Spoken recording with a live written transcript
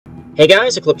Hey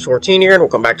guys, Eclipse14 here, and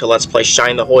welcome back to Let's Play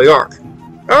Shine the Holy Ark.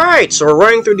 Alright, so we're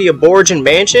running through the Aborigine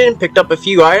Mansion, picked up a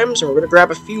few items, and we're going to grab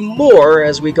a few more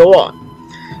as we go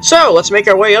on. So, let's make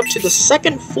our way up to the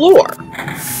second floor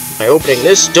by opening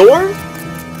this door,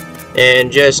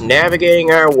 and just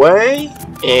navigating our way,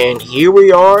 and here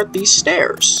we are at these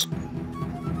stairs.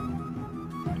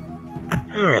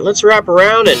 Alright, let's wrap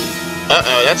around and...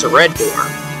 uh-oh, that's a red door.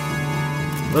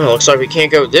 Well, looks like we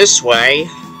can't go this way.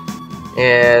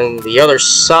 And the other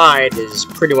side is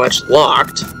pretty much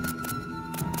locked.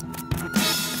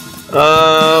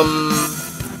 I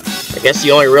guess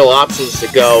the only real option is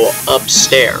to go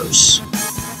upstairs.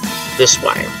 This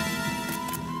way.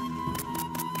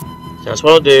 So that's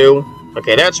what I'll do.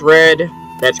 Okay, that's red.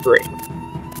 That's green.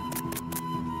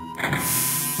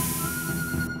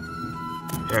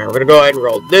 Alright, we're gonna go ahead and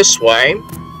roll this way.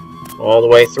 All the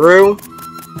way through.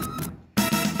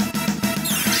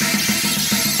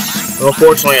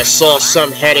 Unfortunately, I saw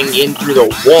some heading in through the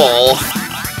wall.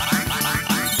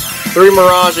 3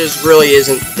 Mirages really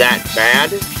isn't that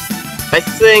bad. I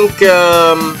think,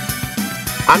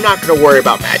 I'm not going to worry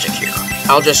about magic here.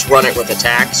 I'll just run it with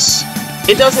attacks.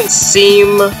 It doesn't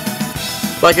seem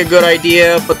like a good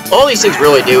idea, but all these things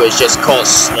really do is just cause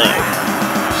slow.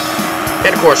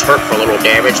 And of course hurt for a little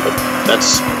damage, but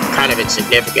that's kind of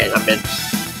insignificant. I'm in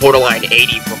borderline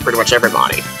 80 for pretty much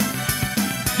everybody.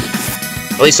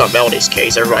 At least on Melody's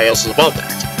case, everybody else is above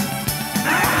that.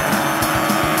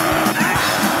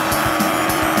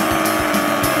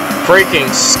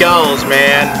 Freaking skulls,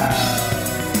 man.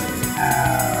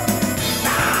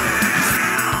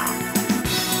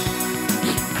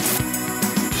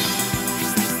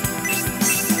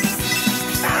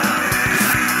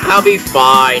 I'll be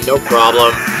fine, no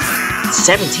problem.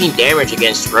 17 damage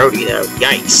against Rhodey, though.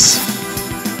 Yikes.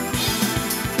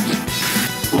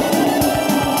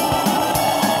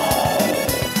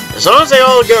 As long as they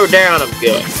all go down, I'm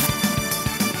good.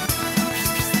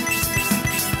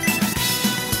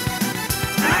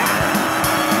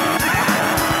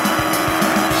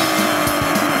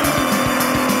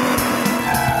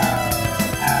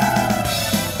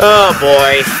 Oh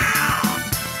boy.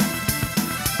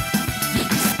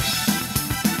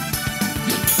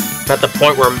 At the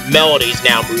point where Melody's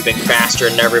now moving faster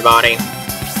than everybody.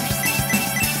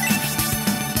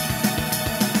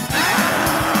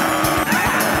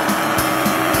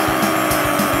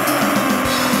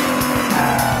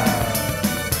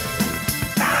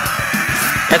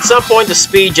 At some point, the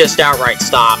speed just outright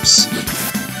stops.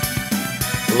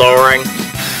 Lowering.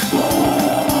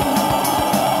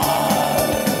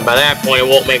 By that point, it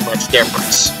won't make much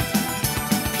difference.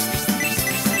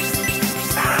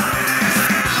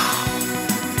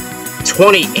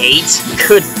 $28?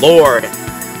 Good lord.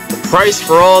 The price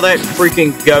for all that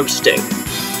freaking ghosting.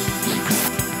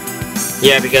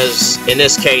 Yeah, because in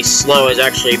this case, slow is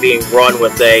actually being run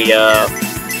with a,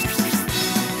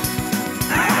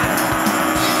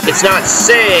 it's not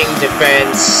saying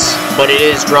defense, but it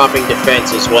is dropping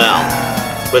defense as well,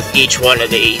 with each one of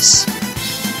these.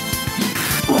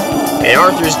 And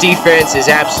Arthur's defense is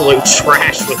absolute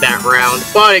trash with that round,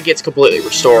 but it gets completely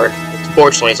restored.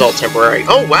 Fortunately, it's all temporary.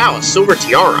 Oh wow, a silver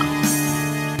tiara.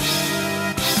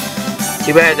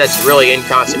 Too bad that's really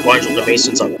inconsequential to me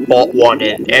since I bought one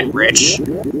in Enrich.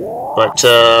 But,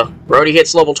 Rhodey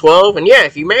hits level 12, and yeah,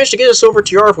 if you manage to get a silver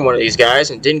tiara from one of these guys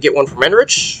and didn't get one from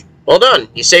Enrich, well done.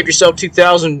 You saved yourself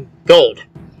 2,000 gold.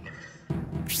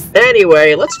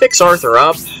 Anyway, let's fix Arthur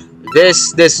up.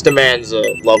 This demands a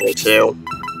level 2.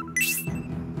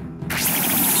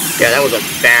 Yeah, that was a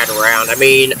bad round. I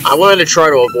mean, I wanted to try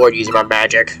to avoid using my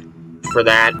magic for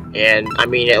that, and, I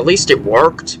mean, at least it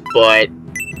worked, but...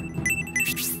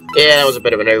 yeah, that was a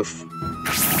bit of an oof.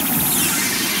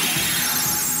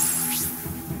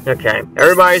 Okay,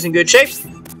 everybody's in good shape.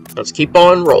 Let's keep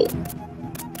on rolling.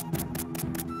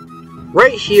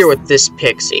 Right here with this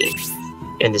pixie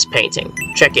in this painting.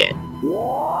 Check in.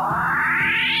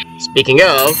 Speaking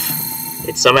of,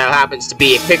 it somehow happens to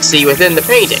be a pixie within the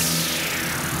painting.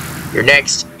 Your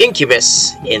next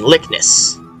incubus in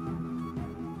Lickness.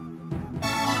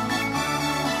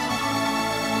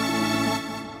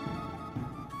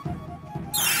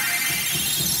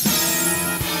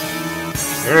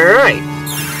 Alright,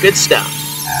 good stuff.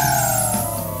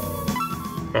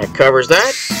 That covers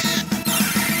that.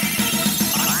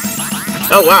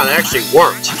 Oh wow, that actually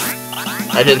worked.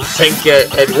 I didn't think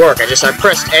it'd work. I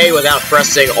pressed A without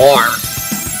pressing R.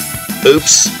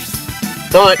 Oops.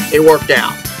 But it worked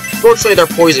out. Fortunately, they're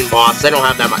poison bots. They don't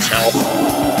have that much health.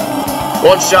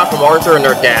 One shot from Arthur and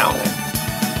they're down.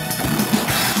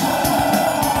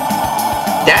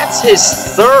 That's his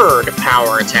third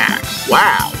power attack.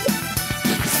 Wow.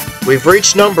 we've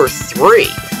reached number 3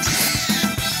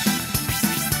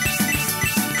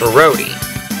 for Rhodey.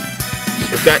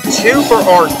 We've got 2 for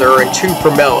Arthur and 2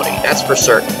 for Melody, that's for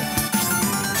certain.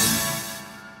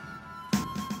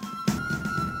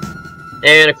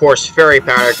 And of course, Fairy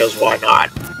Powder, because why not?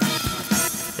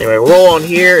 Anyway, roll on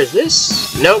here. Is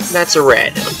this? Nope, that's a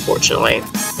red, unfortunately.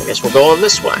 I guess we'll go on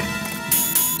this way.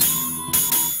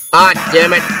 Ah,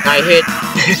 damn it. I hit...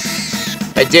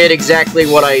 I did exactly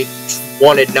what I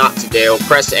wanted not to do.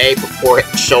 Press A before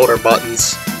hitting shoulder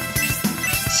buttons.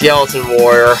 Skeleton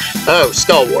Warrior. Oh,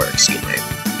 Skull Warrior, excuse me.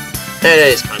 It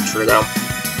is kind of true, though.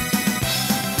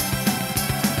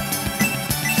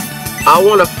 I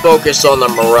want to focus on the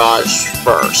Barrage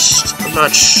first. I'm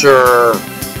not sure...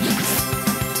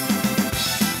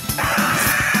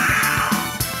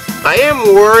 I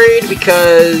am worried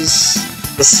because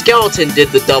the skeleton did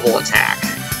the double attack,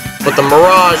 but the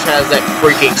Barrage has that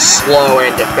freaking slow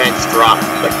and defense drop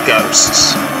from the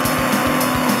ghosts.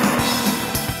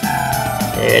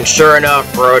 And sure enough,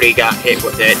 Brody got hit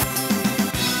with it,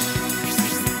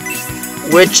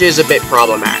 which is a bit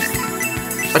problematic.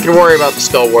 I can worry about the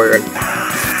Skull Warrior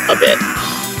a bit.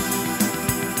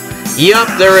 Yup,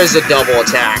 there is a double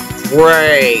attack.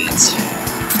 Great.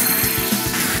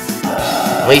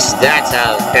 At least that's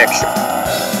out of the picture.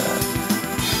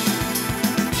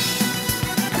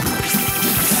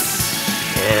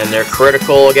 And they're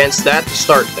critical against that to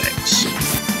start things.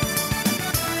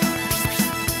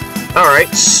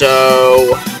 Alright,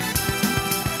 so...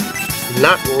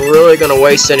 not really going to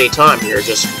waste any time here.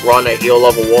 Just run a heal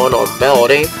level 1 on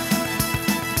Melody.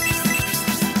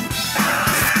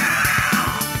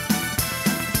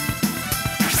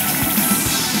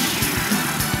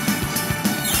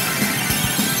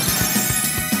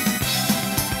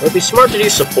 It would be smart to do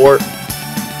support.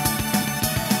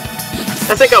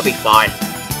 I think I'll be fine.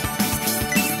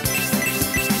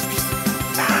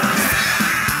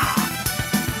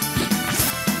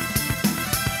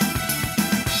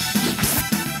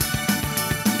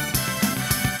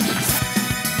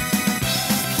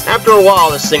 After a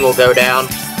while, this thing will go down.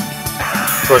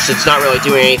 Of course, it's not really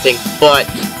doing anything but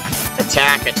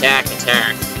attack, attack,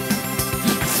 attack.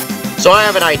 So I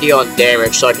have an idea on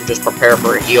damage, so I can just prepare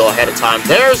for a heal ahead of time.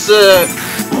 There's the...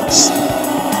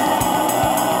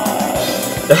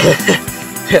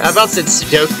 I about said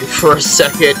Sudoku for a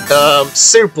second.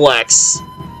 Suplex.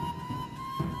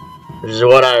 Which is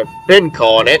what I've been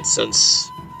calling it since...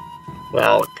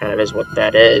 well, it kind of is what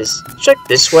that is. Check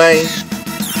this way.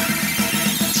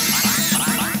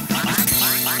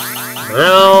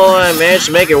 Well, I managed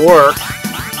to make it work.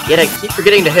 Yet I keep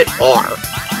forgetting to hit R.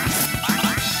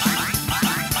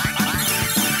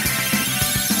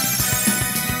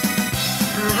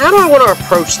 How do I want to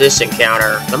approach this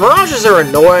encounter? The Mirages are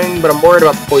annoying, but I'm worried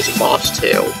about the poison moths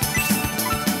too.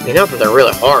 I mean, not that they're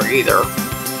really hard either.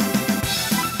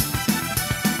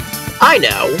 I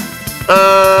know.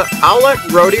 I'll let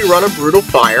Rhodey run a Brutal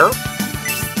Fire.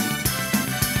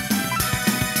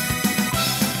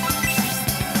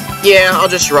 Yeah, I'll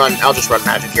just run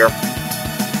magic here.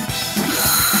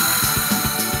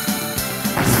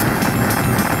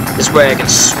 This way I can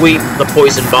sweep the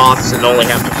poison moths and only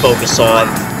have to focus on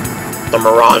the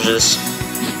Mirages.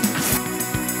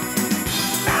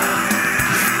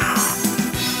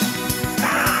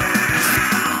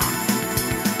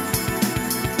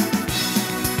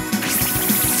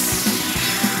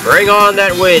 Bring on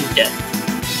that wind!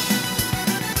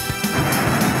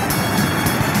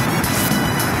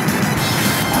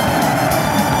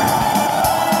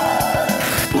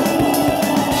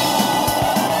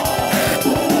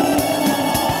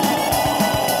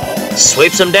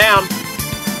 Sweeps him down.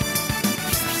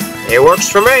 It works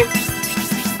for me.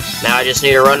 Now I just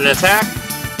need to run an attack.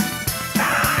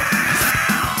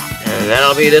 And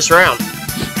that'll be this round.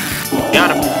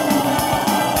 Got him.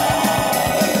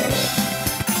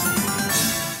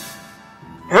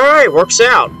 Alright, works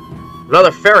out.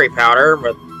 Another fairy powder,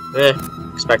 but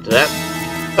expected that.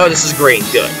 Oh, this is green,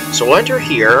 good. So we'll enter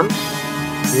here.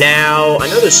 Now, I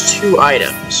know there's 2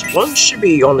 items. One should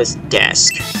be on this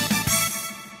desk.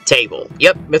 Table.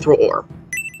 Yep, Mithril Ore.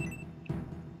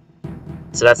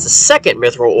 So that's the second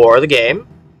Mithril Ore of the game.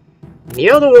 And the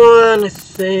other one, I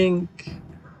think...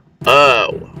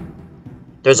 oh.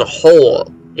 There's a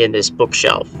hole in this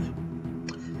bookshelf.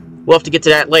 We'll have to get to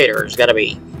that later. There's gotta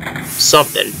be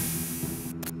something.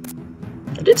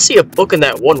 I did see a book in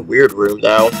that one weird room,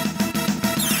 though.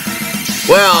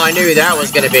 Well, I knew that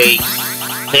was gonna be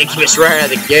Incubus right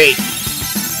out of the gate.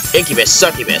 Incubus,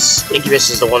 Succubus. Incubus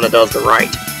is the one that does the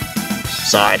right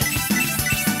side.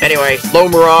 Anyway, low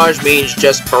Barrage means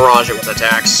just barrage it with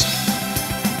attacks.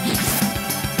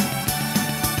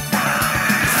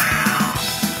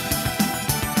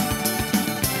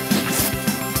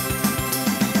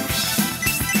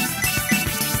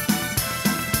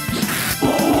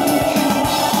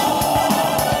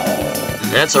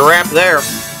 That's a wrap there.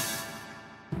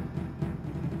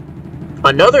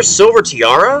 Another silver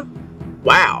tiara?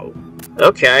 Wow.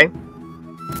 Okay.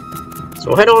 So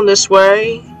we'll head on this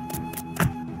way.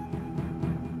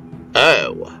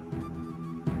 Oh.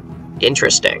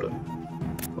 Interesting.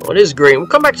 Well, it is green. We'll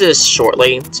come back to this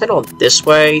shortly. Let's head on this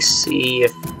way, see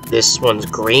if this one's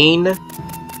green.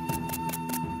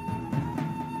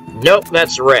 Nope,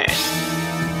 that's red.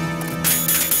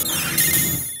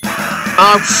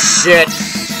 Oh, shit.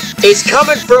 He's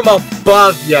coming from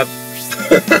above you.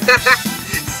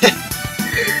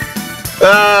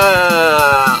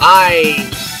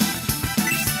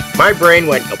 My brain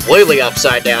went completely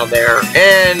upside down there,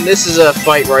 and this is a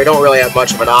fight where I don't really have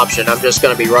much of an option. I'm just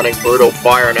going to be running Brutal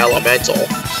Fire and Elemental.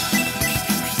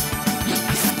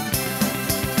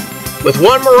 With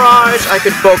one Barrage, I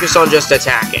could focus on just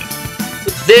attacking.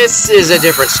 This is a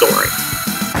different story.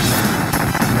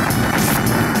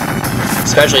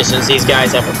 Especially since these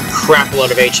guys have a crap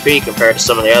load of HP compared to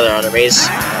some of the other enemies.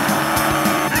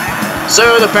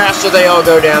 So the faster they all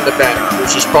go down, the better,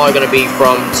 which is probably going to be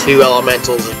from 2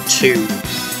 Elementals and 2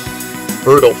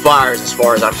 Brutal Fires as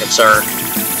far as I'm concerned.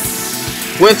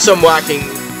 With some whacking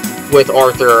with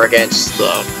Arthur against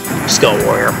the Skull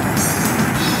Warrior.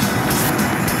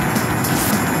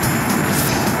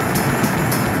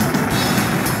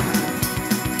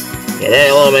 Yeah, that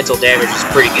elemental damage is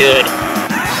pretty good.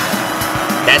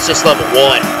 That's just level 1.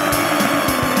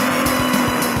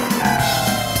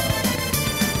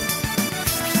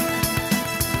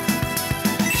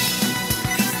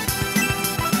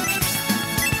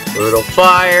 Brutal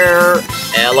Fire,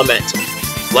 Elemental.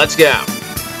 Let's go.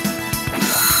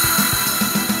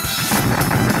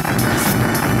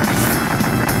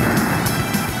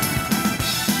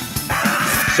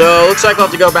 So, looks like I'll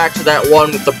have to go back to that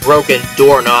one with the broken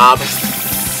doorknob.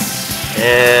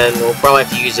 And we'll probably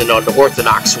have to use it on the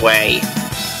orthodox way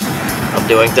of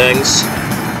doing things.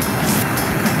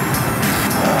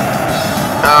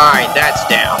 Alright, that's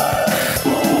down.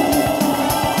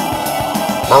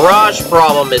 Barrage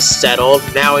problem is settled.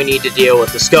 Now we need to deal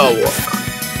with the Skull Warrior,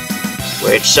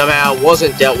 which somehow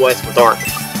wasn't dealt with Arthur.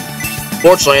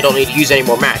 Fortunately, I don't need to use any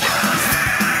more magic.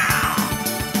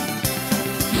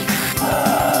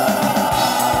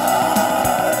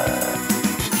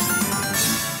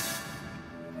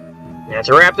 That's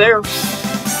a wrap there.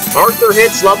 Arthur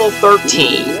hits level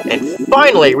 13, and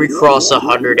finally recross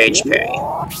 100 HP.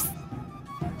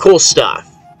 Cool stuff.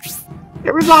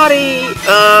 Everybody,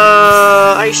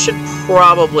 I should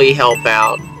probably help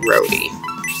out Rhodey.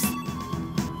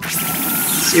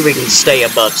 See if we can stay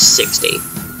above 60.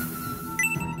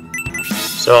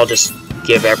 So I'll just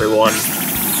give everyone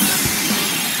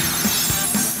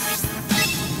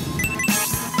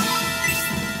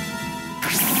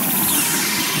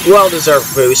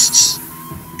well-deserved boosts.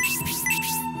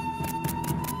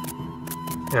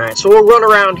 Alright, so we'll run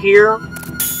around here.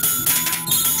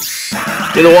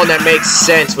 Do the one that makes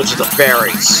sense, which is the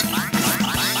fairies.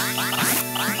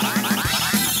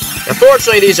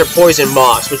 Unfortunately, these are poison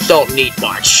moths, which don't need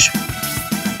much.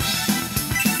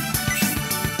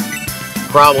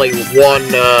 Probably one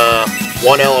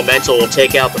elemental will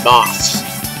take out the moths.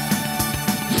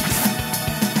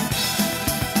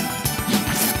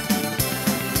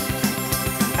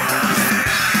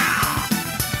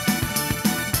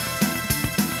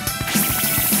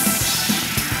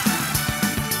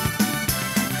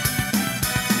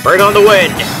 Bring on the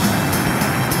wind!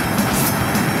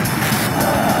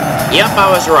 Yep, I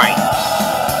was right.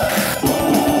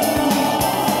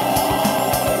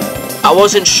 I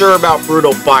wasn't sure about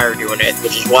Brutal Fire doing it,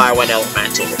 which is why I went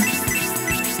Elemental.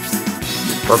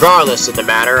 Regardless of the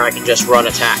matter, I can just run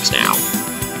attacks now.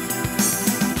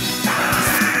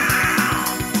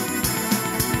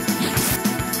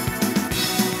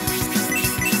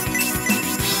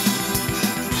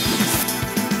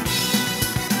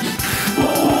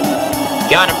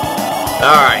 Got him.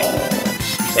 Alright.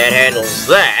 That handles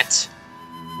that.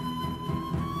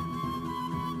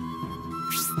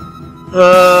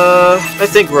 I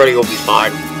think Rhodey will be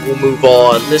fine. We'll move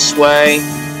on this way.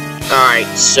 Alright,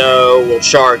 so we'll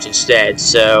charge instead.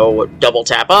 So, we'll double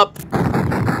tap up.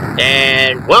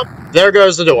 And, well, there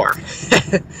goes the door.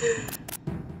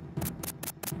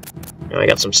 Now we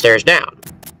got some stairs down.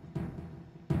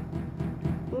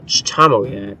 Which time are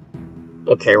we at?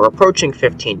 Okay, we're approaching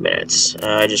 15 minutes.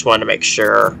 I just wanted to make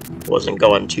sure it wasn't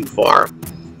going too far.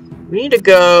 We need to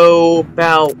go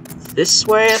about this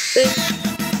way, I think.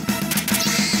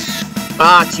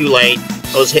 Ah, too late.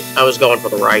 I was going for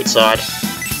the right side.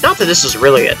 Not that this is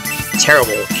really a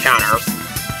terrible encounter.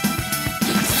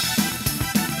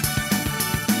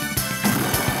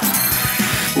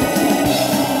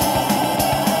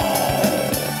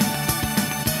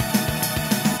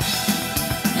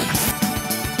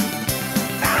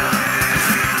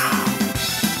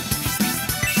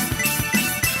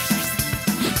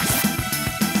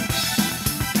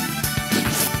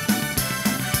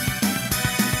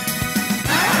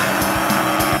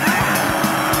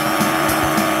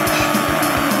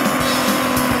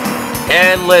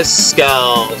 Endless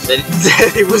skulls. And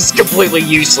it was completely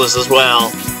useless as well.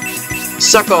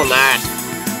 Suck on that.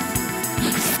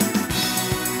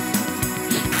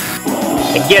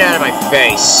 And get out of my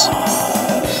face.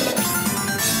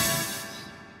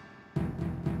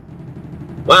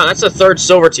 Wow, that's a third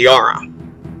silver tiara.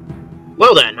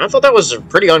 Well then, I thought that was a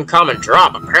pretty uncommon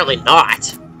drop. Apparently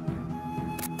not.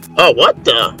 Oh, what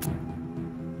the?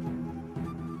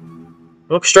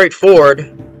 Look straight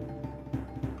forward.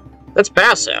 That's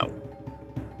Basso.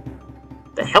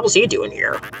 The hell's he doing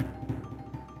here?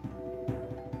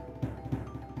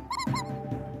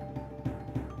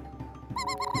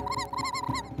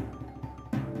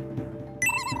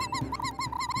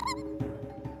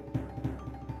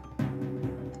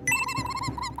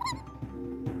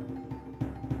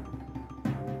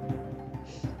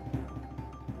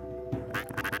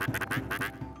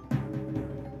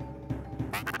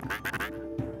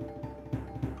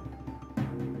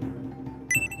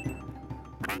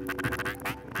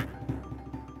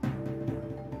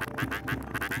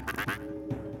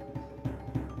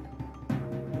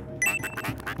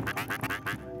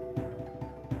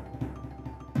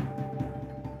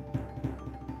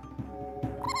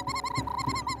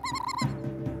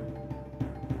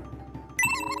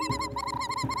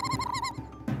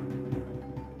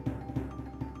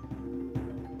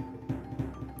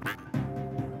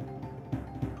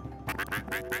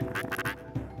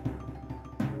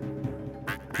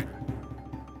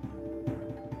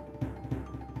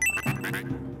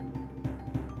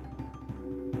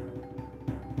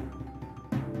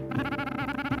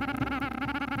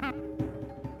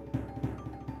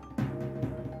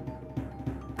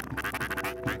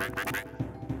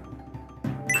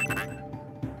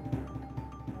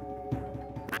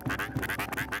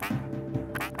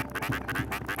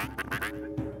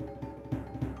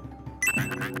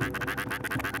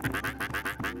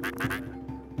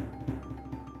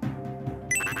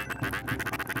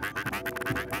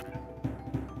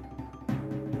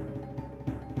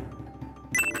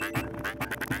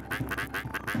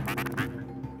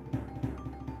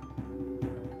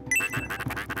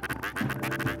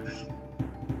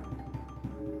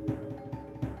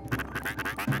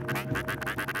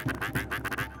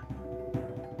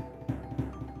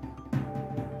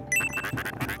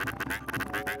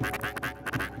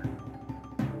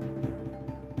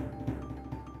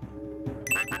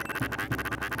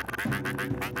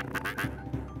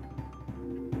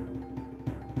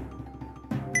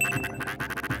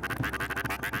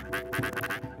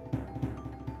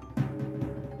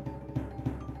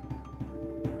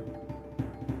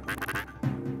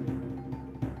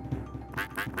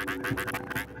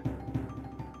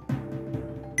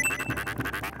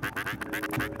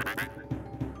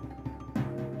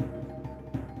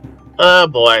 Oh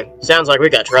boy, sounds like we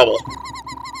got trouble.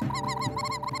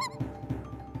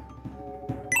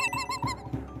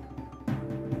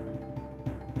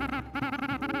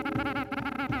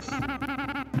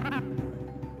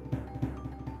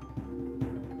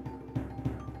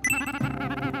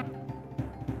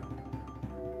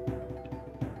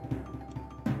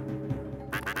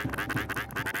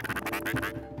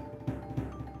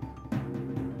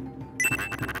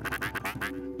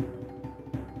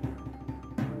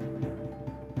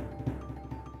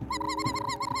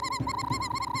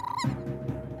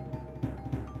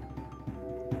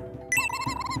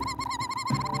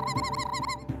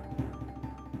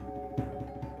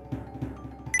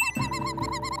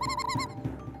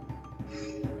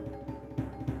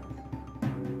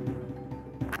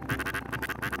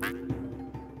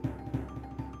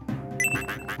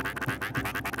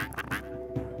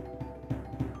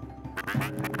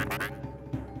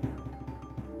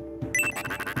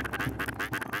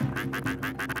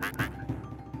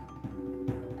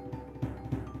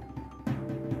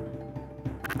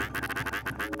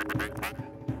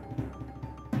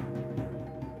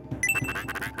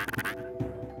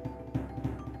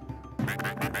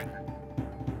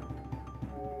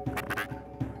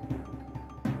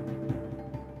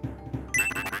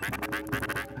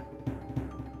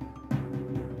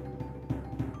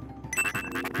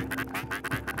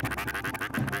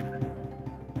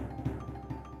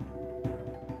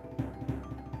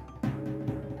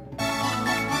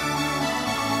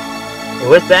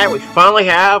 With that, we finally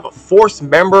have a fourth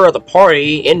member of the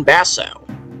party in Basso.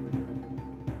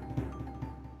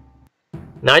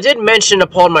 Now, I did mention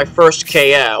upon my first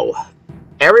KO,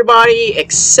 everybody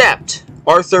except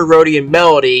Arthur, Rhodey, and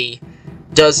Melody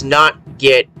does not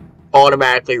get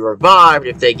automatically revived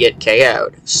if they get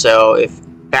KO'd. So if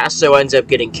Basso ends up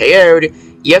getting KO'd,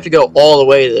 you have to go all the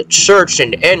way to the church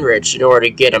in Enrich in order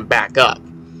to get him back up.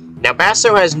 Now,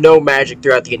 Basso has no magic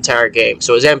throughout the entire game,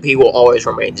 so his MP will always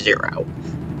remain 0.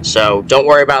 So, don't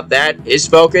worry about that. His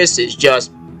focus is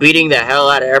just beating the hell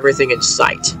out of everything in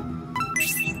sight.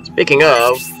 Speaking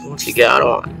of, what's he got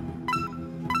on?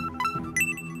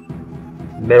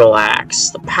 Middle Axe.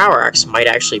 The Power Axe might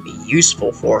actually be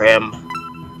useful for him.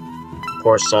 Of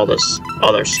course, all this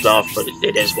other stuff, but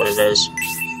it is what it is.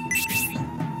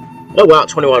 Oh wow,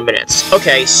 21 minutes.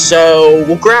 Okay, so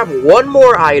we'll grab one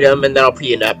more item and then I'll put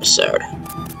you an episode.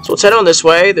 So let's head on this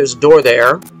way. There's a door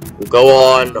there. We'll go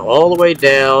on all the way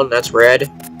down. That's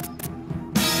red.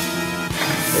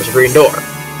 There's a green door.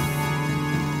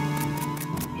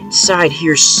 Inside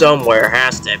here somewhere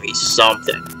has to be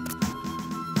something.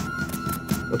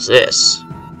 What's this?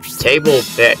 Table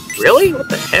bed. Really? What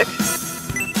the heck?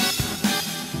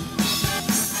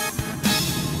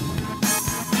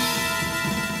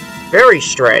 Very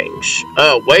strange.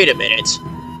 Oh, wait a minute.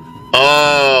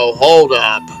 Oh, hold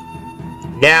up.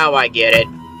 Now I get it.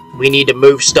 We need to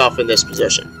move stuff in this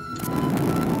position.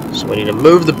 So we need to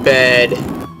move the bed.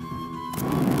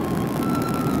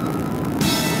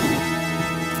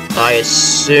 I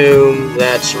assume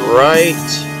that's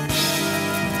right.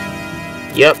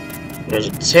 Yep. There's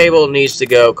a table that needs to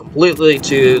go completely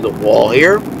to the wall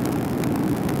here.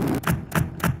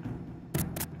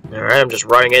 Alright, I'm just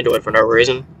running into it for no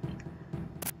reason.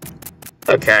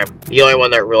 Okay, the only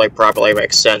one that really properly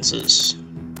makes sense is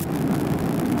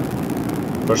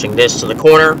pushing this to the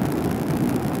corner.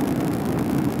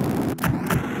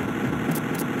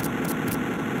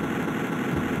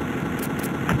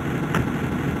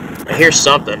 Here's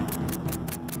something.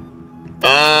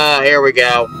 Here we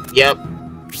go. Yep.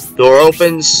 Door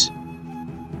opens.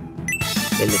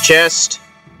 In the chest,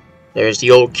 there's the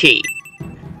old key.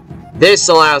 This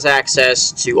allows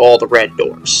access to all the red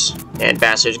doors. And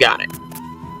Basso's got it.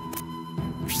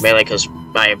 Mainly because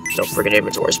I have no freaking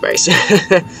inventory space.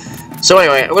 So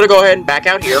anyway, I'm going to go ahead and back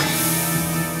out here.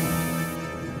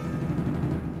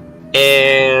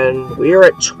 And we are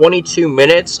at 22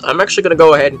 minutes. I'm actually going to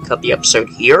go ahead and cut the episode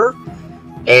here.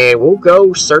 And we'll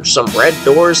go search some red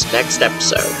doors next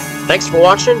episode. Thanks for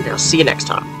watching, and I'll see you next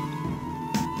time.